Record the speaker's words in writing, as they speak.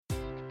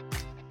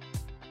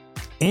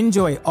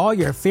Enjoy all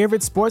your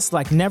favorite sports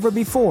like never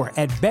before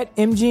at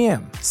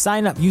BetMGM.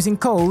 Sign up using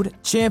code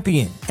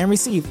CHAMPION and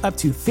receive up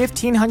to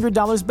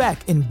 $1,500 back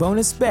in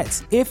bonus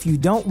bets if you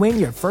don't win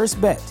your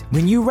first bet.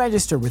 When you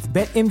register with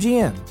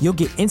BetMGM, you'll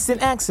get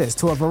instant access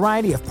to a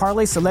variety of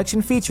parlay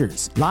selection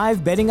features,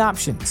 live betting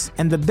options,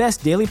 and the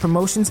best daily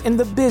promotions in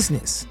the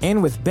business.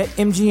 And with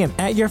BetMGM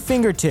at your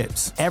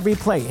fingertips, every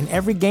play and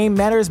every game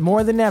matters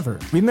more than ever.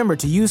 Remember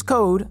to use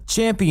code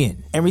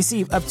CHAMPION and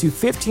receive up to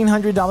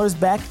 $1,500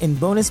 back in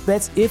bonus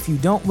bets if you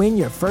don't win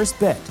your first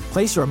bet.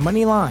 Place your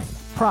money line,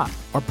 prop,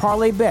 or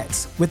parlay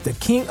bets with the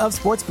king of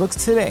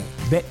sportsbooks today.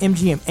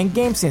 BetMGM and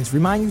GameSense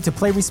remind you to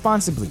play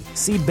responsibly.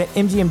 See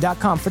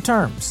BetMGM.com for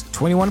terms.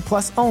 21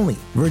 plus only.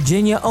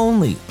 Virginia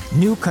only.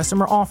 New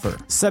customer offer.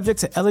 Subject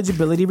to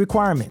eligibility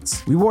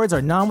requirements. Rewards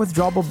are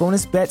non-withdrawable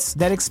bonus bets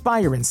that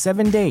expire in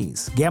 7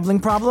 days. Gambling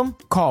problem?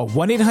 Call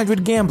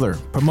 1-800-GAMBLER.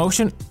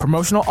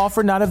 Promotional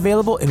offer not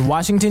available in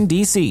Washington,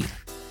 D.C.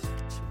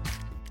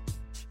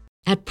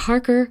 At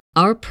Parker,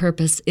 our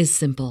purpose is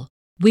simple.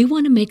 We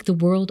want to make the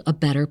world a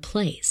better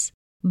place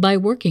by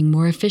working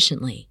more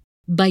efficiently,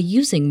 by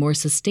using more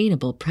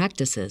sustainable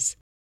practices,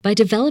 by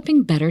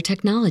developing better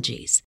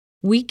technologies.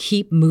 We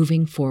keep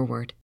moving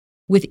forward.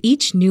 With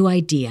each new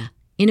idea,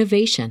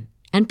 innovation,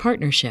 and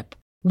partnership,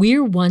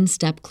 we're one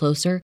step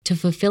closer to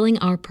fulfilling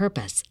our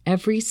purpose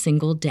every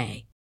single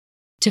day.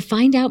 To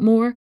find out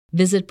more,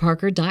 visit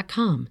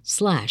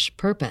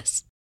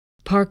parker.com/purpose.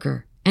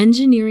 Parker,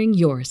 engineering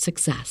your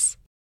success.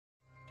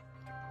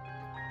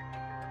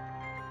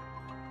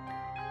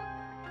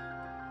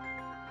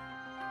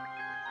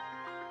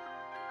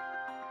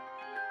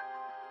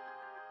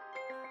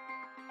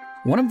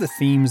 One of the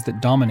themes that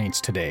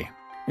dominates today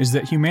is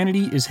that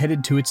humanity is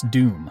headed to its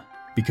doom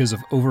because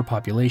of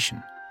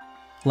overpopulation,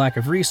 lack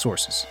of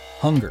resources,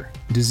 hunger,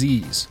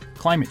 disease,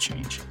 climate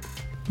change.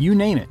 You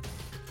name it,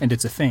 and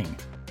it's a thing.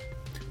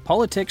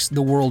 Politics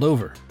the world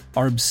over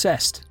are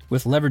obsessed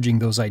with leveraging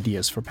those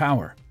ideas for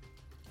power.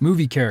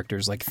 Movie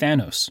characters like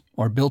Thanos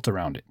are built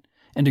around it,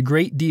 and a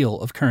great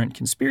deal of current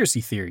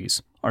conspiracy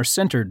theories are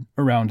centered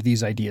around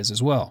these ideas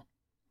as well.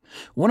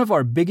 One of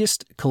our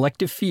biggest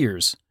collective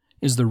fears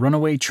is the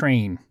runaway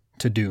train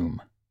to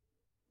doom.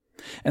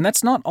 And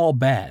that's not all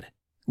bad.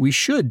 We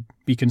should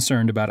be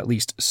concerned about at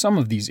least some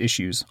of these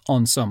issues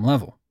on some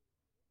level.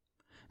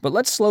 But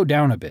let's slow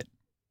down a bit.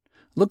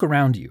 Look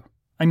around you.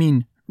 I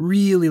mean,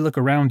 really look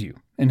around you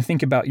and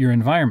think about your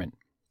environment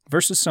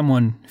versus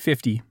someone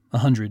 50,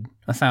 100,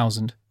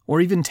 1,000,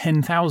 or even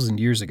 10,000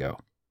 years ago.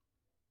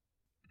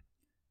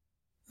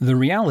 The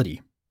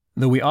reality,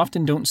 though we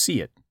often don't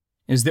see it,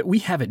 is that we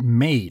have it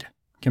made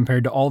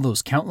compared to all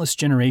those countless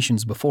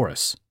generations before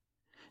us.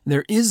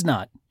 There is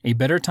not a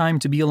better time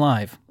to be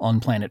alive on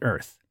planet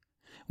Earth.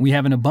 We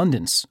have an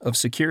abundance of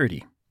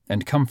security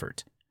and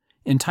comfort,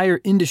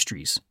 entire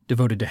industries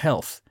devoted to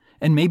health,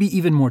 and maybe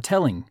even more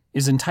telling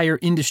is entire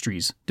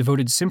industries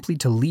devoted simply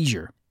to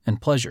leisure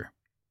and pleasure.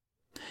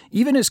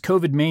 Even as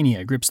COVID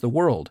mania grips the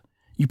world,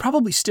 you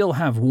probably still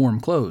have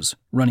warm clothes,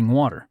 running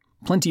water,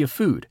 plenty of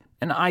food,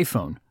 an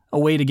iPhone, a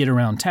way to get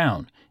around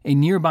town, a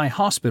nearby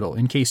hospital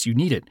in case you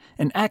need it,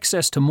 and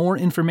access to more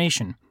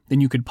information than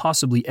you could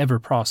possibly ever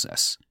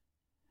process.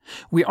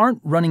 We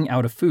aren't running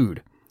out of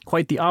food.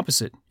 Quite the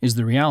opposite is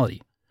the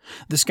reality.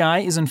 The sky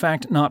is in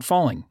fact not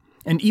falling,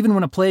 and even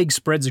when a plague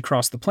spreads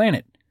across the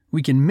planet,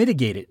 we can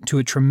mitigate it to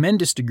a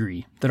tremendous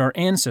degree that our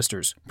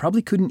ancestors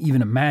probably couldn't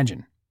even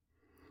imagine.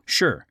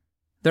 Sure,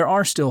 there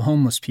are still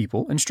homeless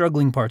people in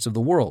struggling parts of the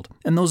world,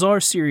 and those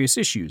are serious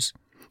issues.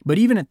 But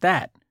even at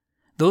that,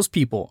 those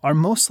people are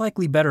most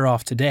likely better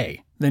off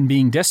today than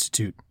being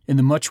destitute in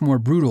the much more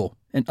brutal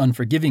and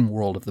unforgiving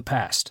world of the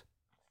past.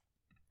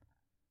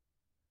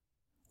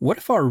 What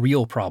if our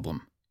real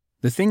problem,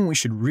 the thing we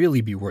should really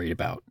be worried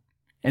about,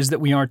 is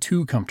that we are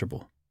too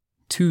comfortable,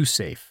 too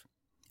safe,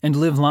 and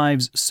live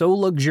lives so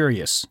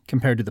luxurious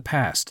compared to the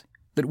past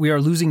that we are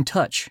losing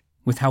touch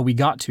with how we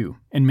got to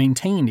and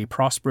maintained a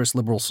prosperous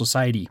liberal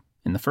society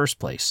in the first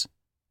place?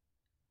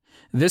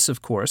 This,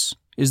 of course,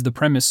 is the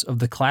premise of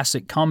the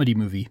classic comedy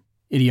movie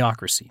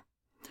Idiocracy,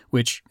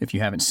 which, if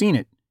you haven't seen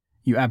it,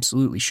 you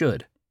absolutely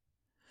should.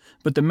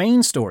 But the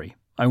main story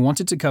I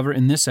wanted to cover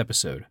in this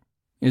episode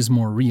is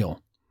more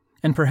real,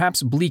 and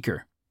perhaps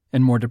bleaker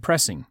and more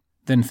depressing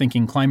than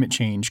thinking climate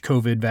change,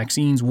 COVID,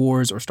 vaccines,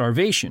 wars, or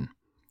starvation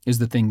is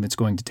the thing that's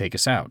going to take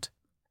us out.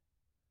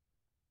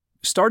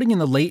 Starting in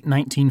the late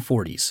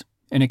 1940s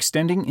and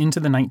extending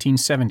into the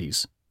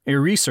 1970s, a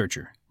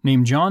researcher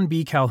named John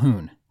B.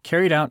 Calhoun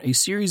carried out a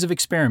series of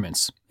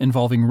experiments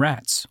involving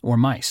rats or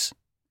mice.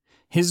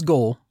 His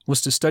goal was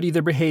to study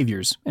their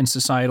behaviors and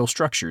societal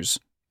structures,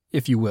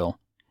 if you will,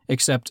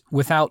 except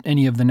without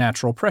any of the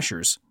natural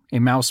pressures a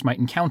mouse might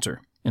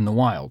encounter in the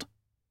wild.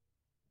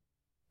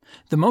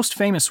 The most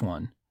famous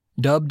one,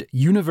 dubbed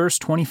Universe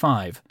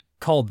 25,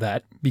 called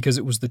that because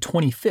it was the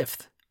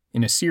 25th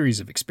in a series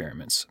of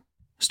experiments,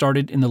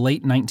 started in the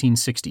late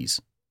 1960s.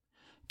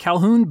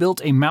 Calhoun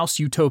built a mouse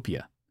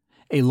utopia,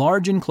 a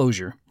large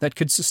enclosure that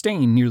could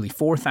sustain nearly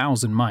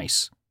 4,000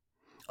 mice.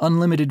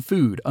 unlimited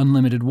food,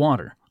 unlimited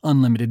water,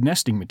 unlimited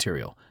nesting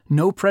material,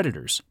 no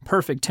predators,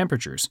 perfect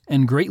temperatures,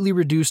 and greatly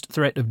reduced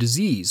threat of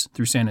disease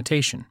through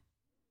sanitation.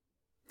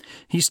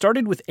 He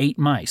started with 8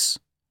 mice,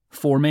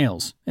 4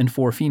 males and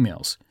 4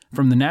 females,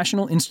 from the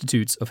National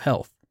Institutes of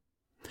Health.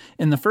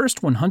 In the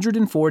first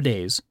 104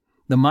 days,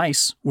 the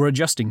mice were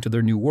adjusting to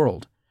their new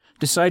world,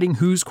 deciding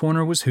whose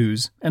corner was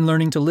whose and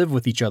learning to live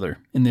with each other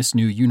in this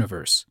new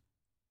universe.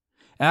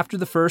 After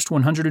the first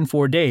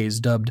 104 days,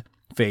 dubbed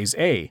Phase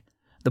A,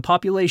 the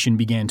population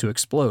began to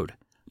explode,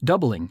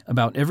 doubling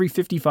about every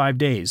 55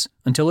 days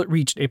until it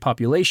reached a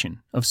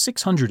population of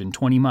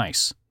 620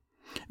 mice.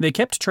 They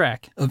kept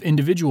track of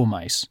individual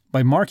mice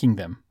by marking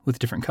them with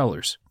different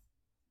colors.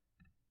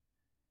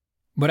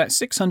 But at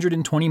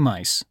 620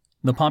 mice,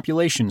 the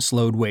population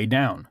slowed way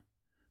down.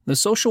 The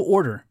social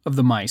order of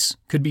the mice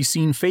could be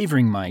seen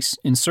favoring mice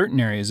in certain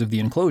areas of the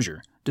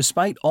enclosure,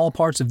 despite all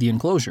parts of the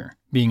enclosure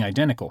being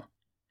identical.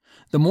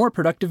 The more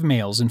productive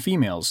males and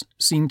females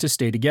seemed to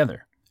stay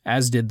together,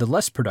 as did the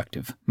less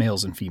productive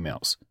males and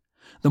females.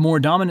 The more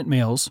dominant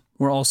males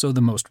were also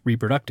the most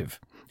reproductive,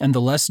 and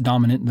the less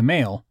dominant the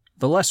male,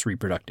 the less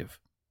reproductive.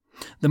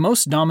 The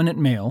most dominant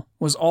male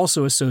was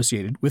also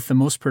associated with the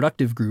most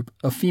productive group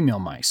of female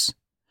mice.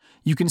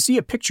 You can see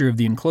a picture of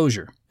the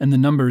enclosure and the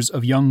numbers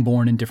of young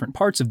born in different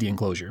parts of the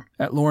enclosure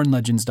at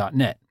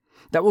lorenlegends.net.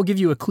 That will give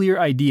you a clear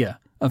idea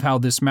of how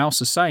this mouse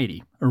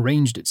society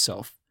arranged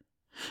itself.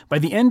 By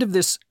the end of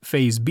this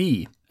Phase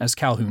B, as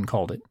Calhoun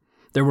called it,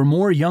 there were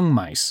more young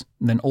mice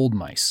than old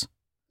mice.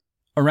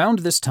 Around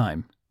this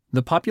time,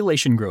 the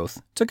population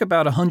growth took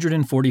about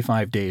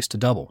 145 days to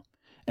double,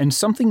 and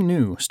something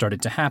new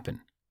started to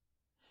happen.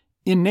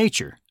 In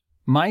nature,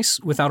 mice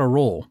without a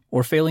role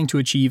or failing to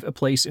achieve a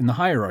place in the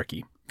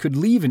hierarchy could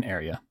leave an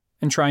area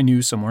and try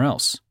new somewhere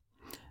else,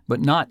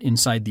 but not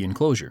inside the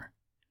enclosure.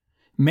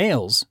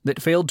 Males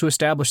that failed to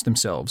establish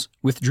themselves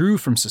withdrew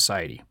from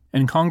society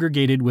and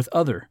congregated with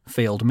other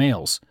failed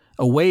males,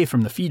 away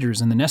from the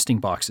feeders and the nesting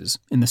boxes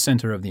in the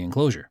center of the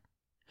enclosure.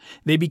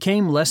 They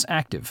became less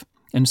active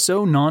and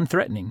so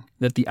non-threatening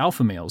that the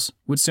alpha males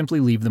would simply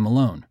leave them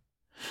alone.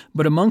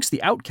 But amongst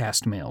the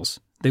outcast males,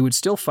 they would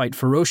still fight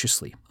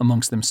ferociously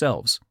amongst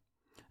themselves.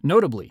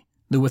 Notably,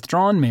 the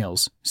withdrawn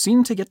males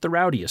seemed to get the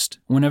rowdiest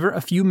whenever a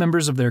few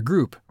members of their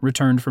group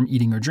returned from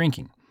eating or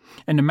drinking,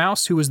 and a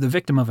mouse who was the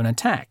victim of an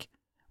attack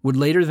would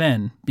later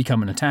then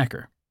become an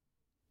attacker.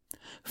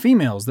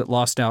 Females that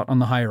lost out on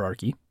the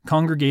hierarchy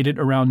congregated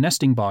around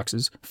nesting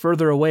boxes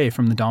further away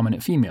from the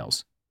dominant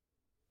females.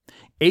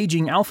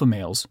 Aging alpha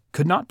males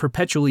could not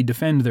perpetually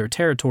defend their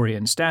territory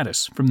and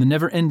status from the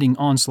never-ending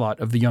onslaught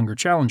of the younger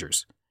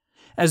challengers.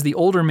 As the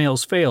older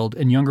males failed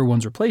and younger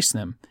ones replaced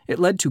them, it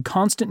led to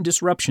constant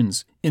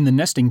disruptions in the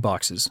nesting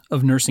boxes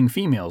of nursing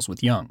females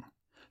with young,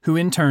 who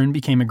in turn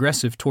became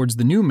aggressive towards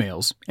the new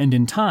males and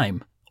in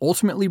time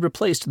ultimately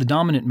replaced the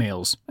dominant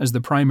males as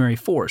the primary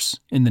force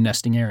in the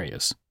nesting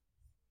areas.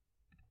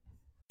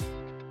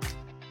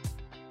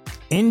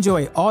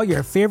 Enjoy all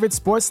your favorite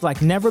sports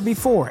like never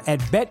before at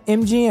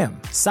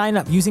BetMGM. Sign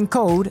up using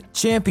code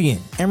CHAMPION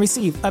and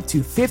receive up to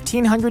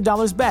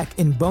 $1,500 back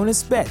in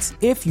bonus bets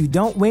if you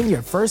don't win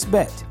your first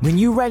bet. When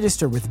you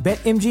register with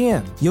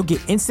BetMGM, you'll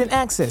get instant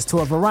access to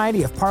a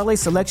variety of parlay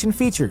selection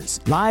features,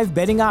 live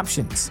betting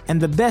options,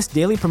 and the best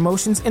daily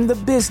promotions in the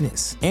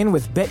business. And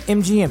with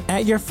BetMGM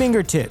at your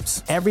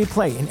fingertips, every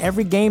play and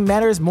every game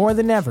matters more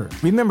than ever.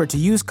 Remember to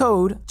use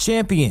code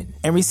CHAMPION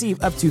and receive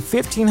up to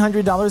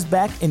 $1,500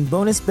 back in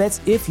bonus bets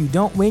if you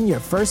don't win your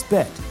first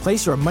bet.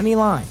 Place your money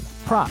line,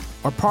 prop,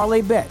 or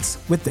parlay bets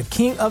with the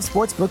king of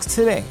sportsbooks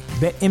today.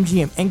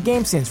 BetMGM and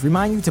GameSense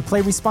remind you to play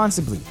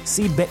responsibly.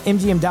 See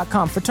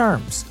BetMGM.com for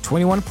terms.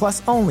 21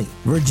 plus only.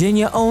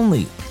 Virginia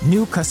only.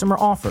 New customer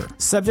offer.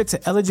 Subject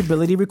to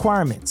eligibility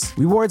requirements.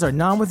 Rewards are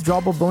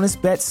non-withdrawable bonus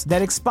bets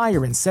that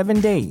expire in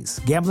 7 days.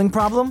 Gambling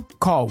problem?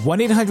 Call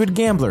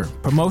 1-800-GAMBLER.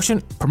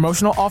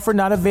 Promotional offer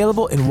not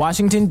available in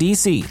Washington,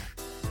 D.C.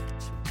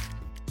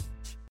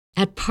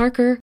 At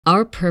Parker,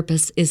 our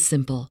purpose is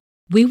simple.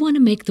 We want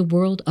to make the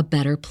world a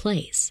better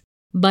place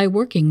by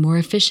working more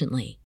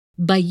efficiently,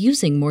 by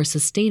using more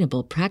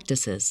sustainable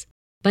practices,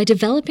 by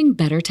developing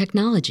better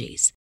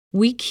technologies.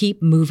 We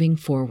keep moving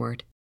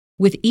forward.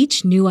 With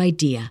each new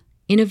idea,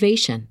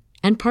 innovation,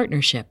 and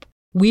partnership,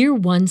 we're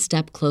one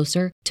step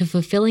closer to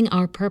fulfilling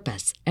our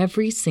purpose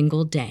every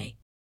single day.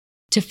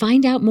 To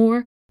find out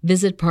more,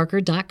 visit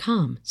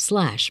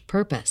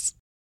parker.com/purpose.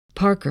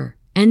 Parker,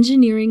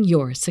 engineering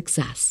your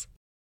success.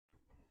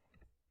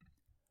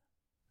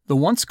 The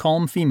once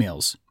calm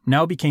females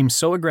now became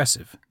so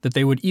aggressive that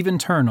they would even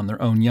turn on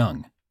their own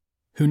young,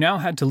 who now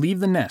had to leave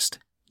the nest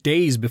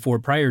days before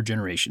prior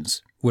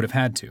generations would have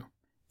had to,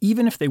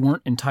 even if they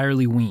weren't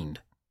entirely weaned.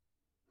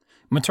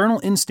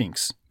 Maternal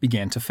instincts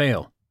began to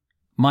fail.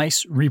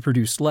 Mice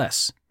reproduced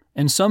less,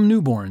 and some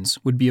newborns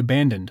would be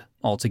abandoned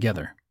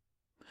altogether.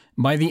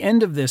 By the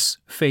end of this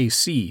Phase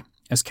C,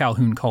 as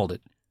Calhoun called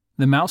it,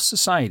 the mouse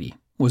society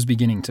was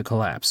beginning to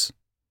collapse.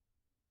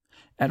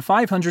 At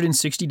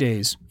 560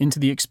 days into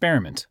the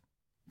experiment,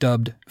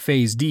 dubbed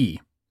Phase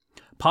D,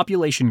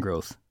 population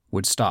growth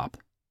would stop.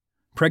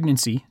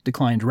 Pregnancy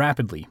declined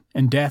rapidly,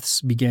 and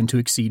deaths began to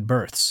exceed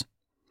births.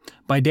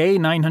 By day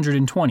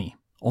 920,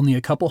 only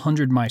a couple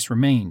hundred mice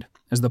remained,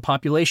 as the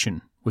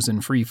population was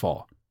in free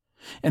fall.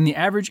 And the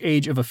average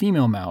age of a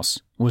female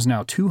mouse was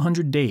now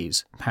 200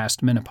 days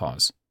past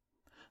menopause.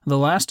 The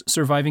last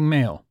surviving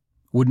male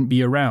wouldn't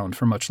be around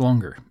for much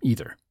longer,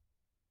 either.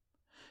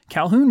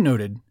 Calhoun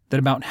noted that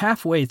about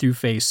halfway through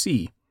Phase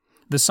C,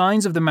 the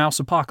signs of the mouse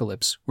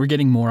apocalypse were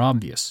getting more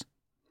obvious.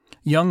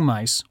 Young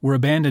mice were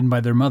abandoned by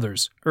their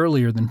mothers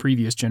earlier than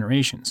previous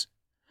generations,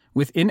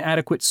 with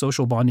inadequate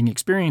social bonding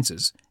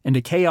experiences and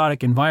a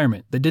chaotic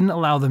environment that didn't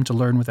allow them to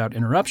learn without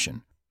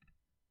interruption.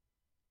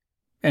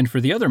 And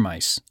for the other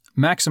mice,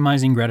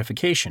 maximizing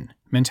gratification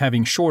meant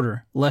having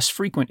shorter, less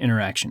frequent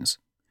interactions,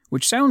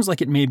 which sounds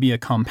like it may be a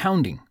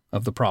compounding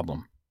of the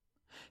problem.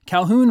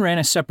 Calhoun ran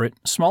a separate,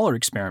 smaller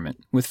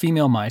experiment with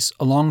female mice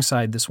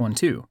alongside this one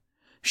too,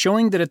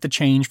 showing that at the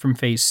change from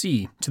Phase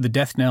C to the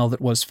death knell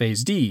that was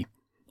Phase D,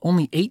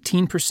 only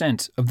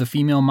 18% of the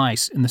female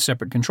mice in the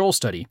separate control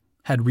study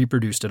had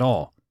reproduced at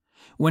all,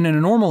 when in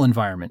a normal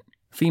environment,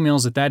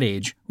 females at that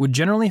age would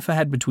generally have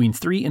had between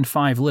 3 and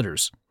 5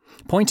 litters,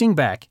 pointing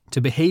back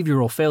to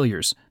behavioral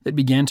failures that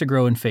began to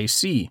grow in Phase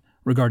C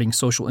regarding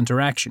social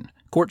interaction,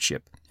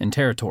 courtship, and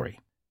territory.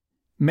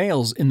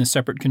 Males in the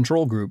separate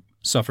control group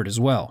suffered as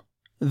well,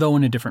 though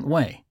in a different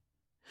way.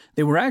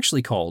 They were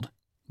actually called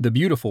the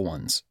beautiful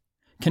ones,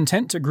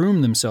 content to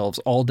groom themselves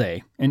all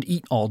day and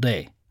eat all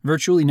day,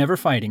 virtually never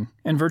fighting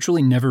and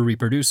virtually never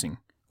reproducing,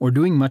 or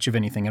doing much of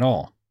anything at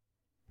all.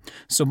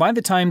 So by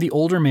the time the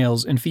older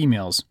males and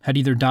females had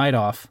either died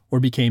off or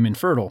became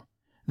infertile,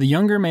 the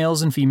younger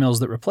males and females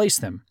that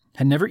replaced them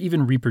had never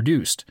even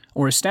reproduced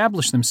or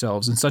established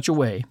themselves in such a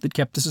way that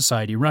kept the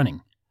society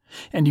running,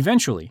 and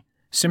eventually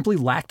simply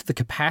lacked the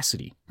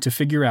capacity to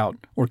figure out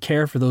or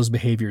care for those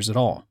behaviors at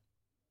all.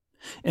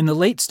 In the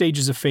late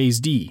stages of Phase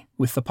D,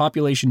 with the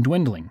population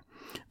dwindling,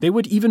 they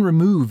would even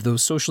remove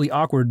those socially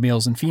awkward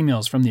males and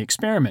females from the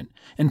experiment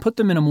and put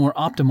them in a more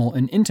optimal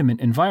and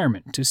intimate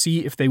environment to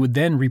see if they would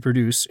then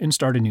reproduce and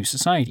start a new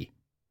society.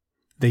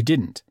 They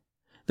didn't.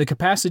 The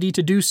capacity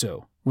to do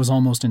so was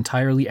almost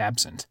entirely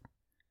absent.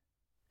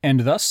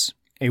 And thus,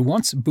 a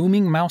once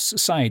booming mouse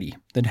society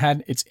that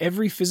had its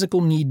every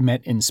physical need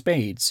met in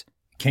spades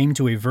came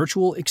to a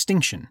virtual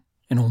extinction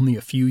in only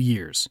a few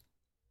years.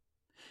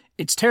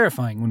 It's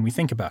terrifying when we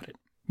think about it,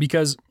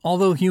 because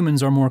although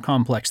humans are more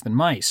complex than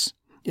mice,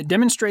 it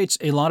demonstrates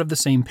a lot of the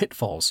same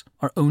pitfalls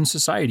our own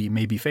society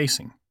may be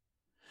facing.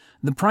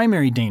 The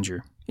primary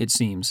danger, it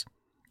seems,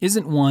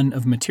 isn't one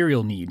of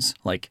material needs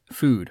like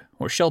food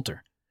or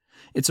shelter.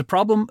 It's a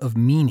problem of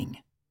meaning,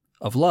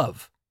 of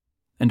love,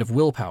 and of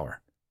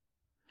willpower.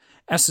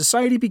 As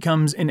society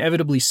becomes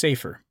inevitably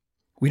safer,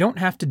 we don't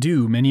have to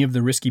do many of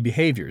the risky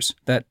behaviors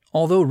that,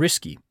 although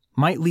risky,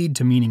 might lead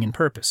to meaning and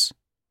purpose.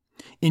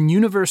 In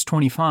Universe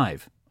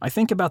 25, I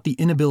think about the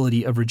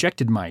inability of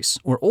rejected mice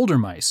or older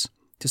mice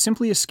to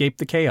simply escape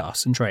the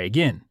chaos and try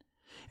again,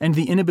 and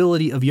the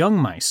inability of young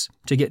mice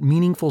to get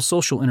meaningful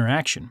social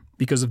interaction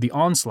because of the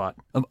onslaught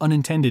of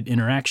unintended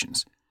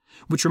interactions,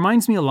 which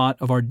reminds me a lot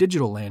of our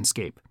digital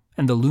landscape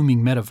and the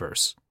looming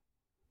metaverse.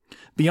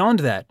 Beyond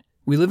that,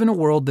 we live in a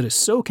world that is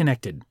so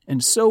connected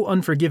and so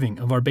unforgiving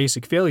of our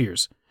basic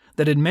failures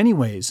that in many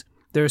ways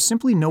there is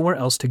simply nowhere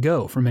else to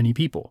go for many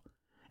people,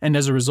 and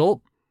as a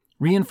result,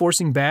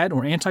 reinforcing bad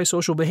or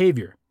antisocial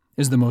behavior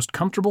is the most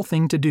comfortable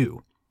thing to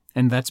do,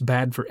 and that's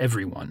bad for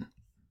everyone.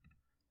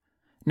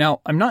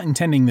 Now, I'm not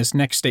intending this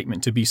next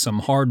statement to be some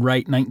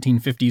hard-right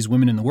 1950s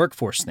women in the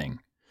workforce thing,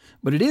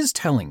 but it is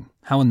telling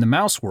how in the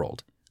mouse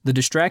world, the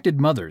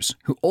distracted mothers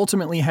who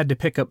ultimately had to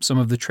pick up some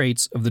of the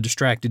traits of the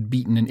distracted,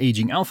 beaten, and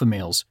aging alpha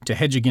males to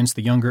hedge against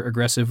the younger,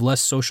 aggressive,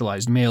 less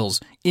socialized males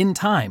in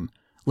time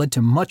led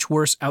to much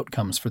worse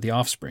outcomes for the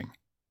offspring.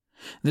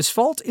 This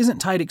fault isn't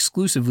tied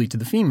exclusively to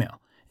the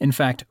female. In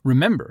fact,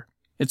 remember,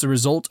 it's a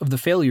result of the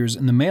failures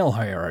in the male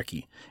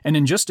hierarchy, and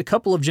in just a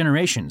couple of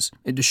generations,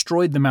 it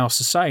destroyed the mouse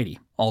society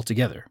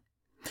altogether.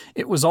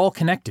 It was all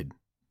connected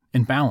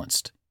and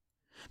balanced.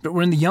 But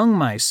when the young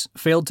mice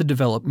failed to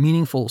develop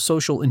meaningful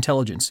social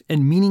intelligence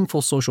and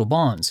meaningful social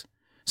bonds,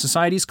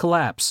 society's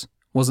collapse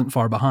wasn't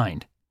far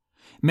behind.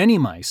 Many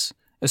mice,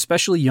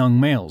 especially young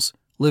males,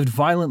 lived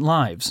violent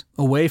lives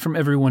away from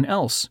everyone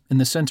else in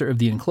the center of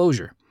the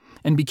enclosure,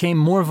 and became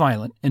more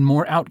violent and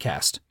more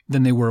outcast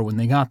than they were when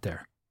they got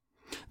there.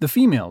 The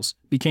females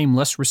became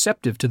less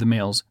receptive to the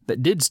males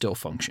that did still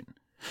function.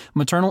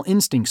 Maternal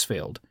instincts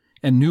failed,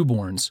 and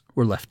newborns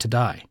were left to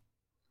die.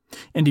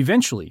 And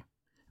eventually,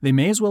 they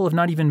may as well have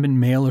not even been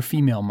male or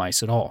female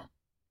mice at all.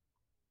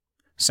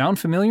 Sound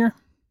familiar?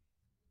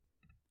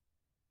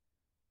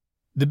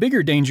 The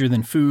bigger danger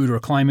than food or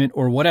climate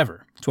or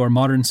whatever to our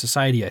modern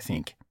society, I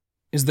think,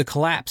 is the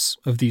collapse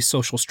of these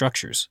social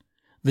structures,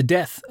 the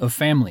death of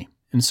family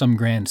in some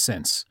grand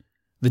sense,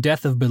 the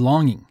death of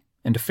belonging,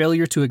 and a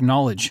failure to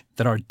acknowledge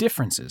that our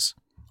differences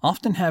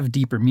often have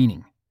deeper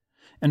meaning,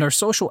 and our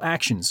social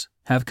actions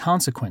have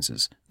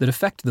consequences that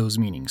affect those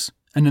meanings,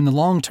 and in the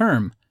long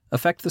term,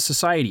 affect the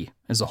society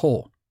as a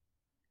whole.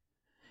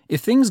 If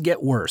things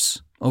get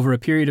worse over a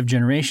period of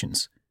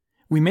generations,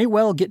 we may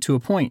well get to a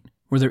point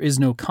where there is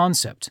no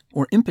concept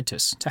or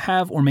impetus to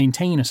have or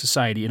maintain a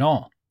society at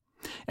all.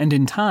 And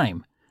in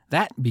time,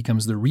 that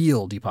becomes the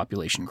real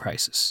depopulation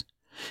crisis.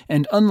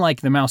 And unlike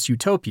the mouse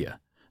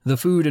utopia, the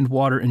food and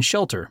water and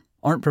shelter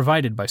aren't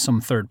provided by some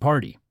third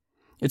party.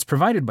 It's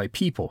provided by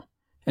people.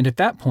 And at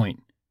that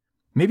point,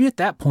 maybe at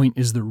that point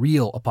is the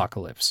real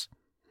apocalypse.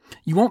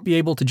 You won't be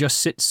able to just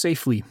sit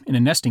safely in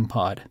a nesting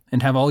pod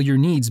and have all your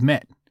needs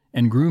met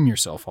and groom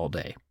yourself all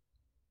day.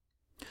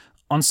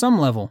 On some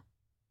level,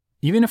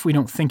 even if we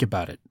don't think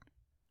about it,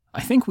 I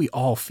think we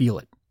all feel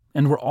it,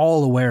 and we're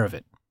all aware of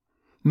it.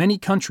 Many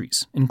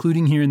countries,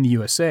 including here in the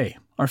USA,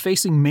 are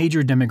facing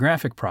major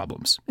demographic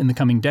problems in the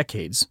coming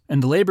decades,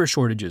 and the labor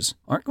shortages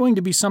aren't going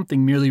to be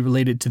something merely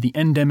related to the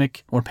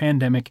endemic or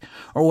pandemic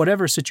or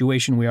whatever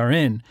situation we are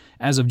in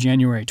as of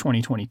January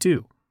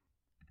 2022.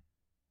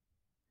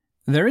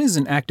 There is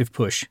an active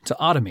push to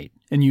automate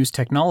and use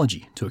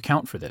technology to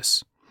account for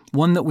this,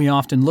 one that we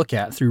often look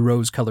at through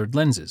rose-colored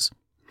lenses.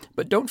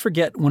 But don't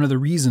forget one of the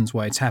reasons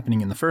why it's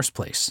happening in the first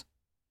place.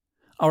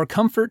 Our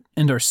comfort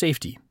and our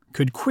safety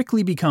could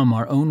quickly become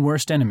our own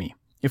worst enemy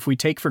if we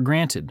take for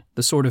granted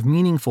the sort of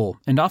meaningful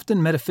and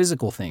often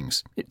metaphysical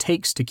things it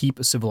takes to keep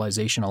a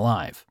civilization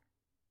alive.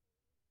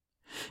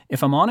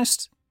 If I'm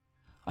honest,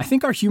 I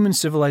think our human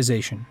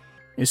civilization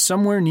is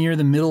somewhere near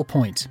the middle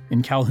point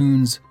in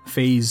Calhoun's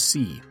Phase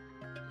C.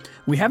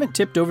 We haven't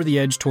tipped over the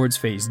edge towards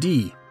Phase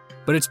D,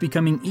 but it's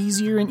becoming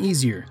easier and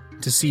easier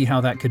to see how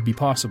that could be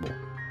possible.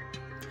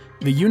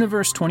 The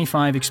Universe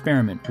 25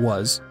 experiment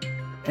was,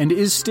 and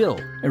is still,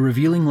 a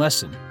revealing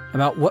lesson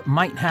about what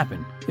might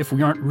happen if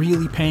we aren't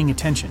really paying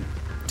attention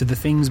to the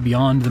things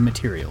beyond the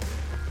material.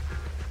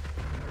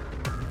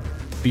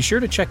 Be sure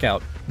to check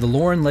out the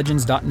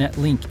loreandlegends.net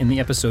link in the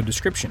episode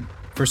description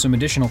for some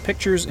additional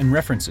pictures and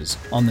references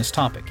on this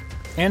topic,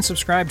 and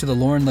subscribe to the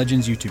Lore and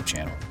Legends YouTube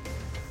channel.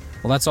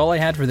 Well, that's all I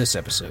had for this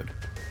episode.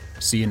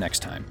 See you next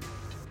time.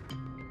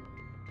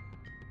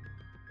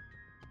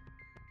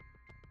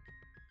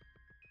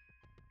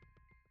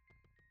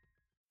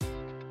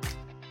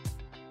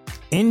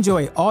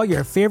 Enjoy all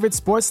your favorite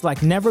sports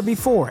like never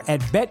before at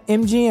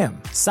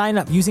BetMGM. Sign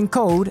up using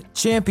code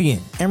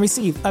CHAMPION and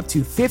receive up to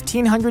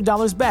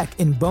 $1,500 back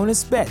in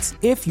bonus bets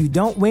if you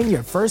don't win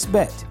your first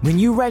bet. When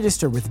you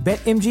register with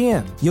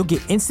BetMGM, you'll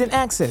get instant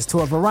access to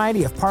a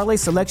variety of parlay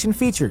selection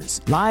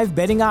features, live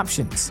betting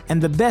options,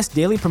 and the best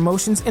daily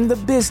promotions in the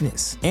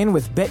business. And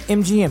with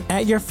BetMGM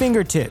at your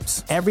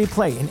fingertips, every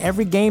play and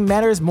every game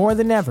matters more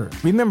than ever.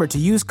 Remember to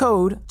use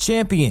code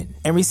CHAMPION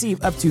and receive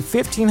up to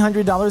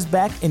 $1,500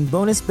 back in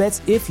bonus bets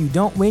if you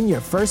don't win your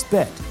first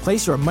bet.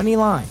 Place your money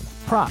line,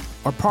 prop,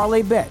 or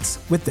parlay bets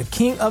with the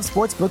king of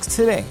sportsbooks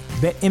today.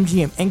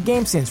 BetMGM and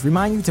GameSense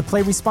remind you to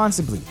play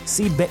responsibly.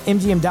 See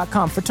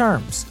BetMGM.com for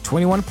terms.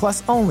 21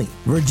 plus only.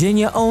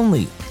 Virginia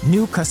only.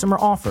 New customer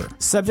offer.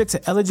 Subject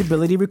to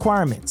eligibility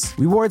requirements.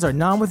 Rewards are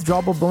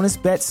non-withdrawable bonus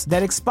bets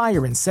that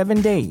expire in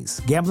 7 days.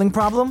 Gambling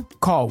problem?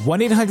 Call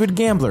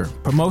 1-800-GAMBLER.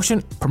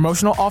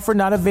 Promotional offer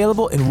not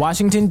available in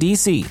Washington,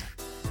 D.C.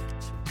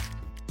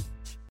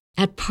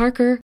 At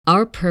Parker,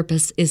 our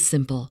purpose is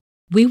simple.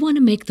 We want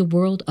to make the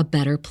world a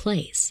better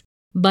place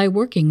by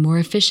working more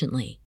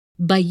efficiently,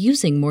 by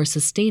using more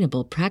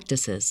sustainable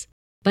practices,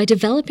 by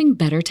developing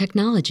better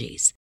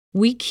technologies.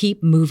 We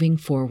keep moving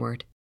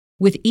forward.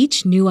 With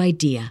each new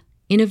idea,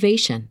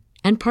 innovation,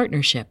 and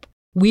partnership,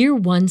 we're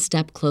one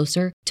step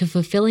closer to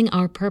fulfilling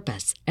our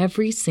purpose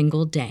every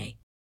single day.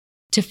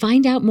 To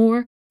find out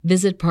more,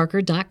 visit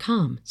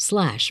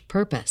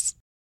parker.com/purpose.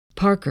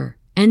 Parker,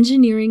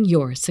 engineering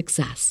your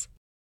success.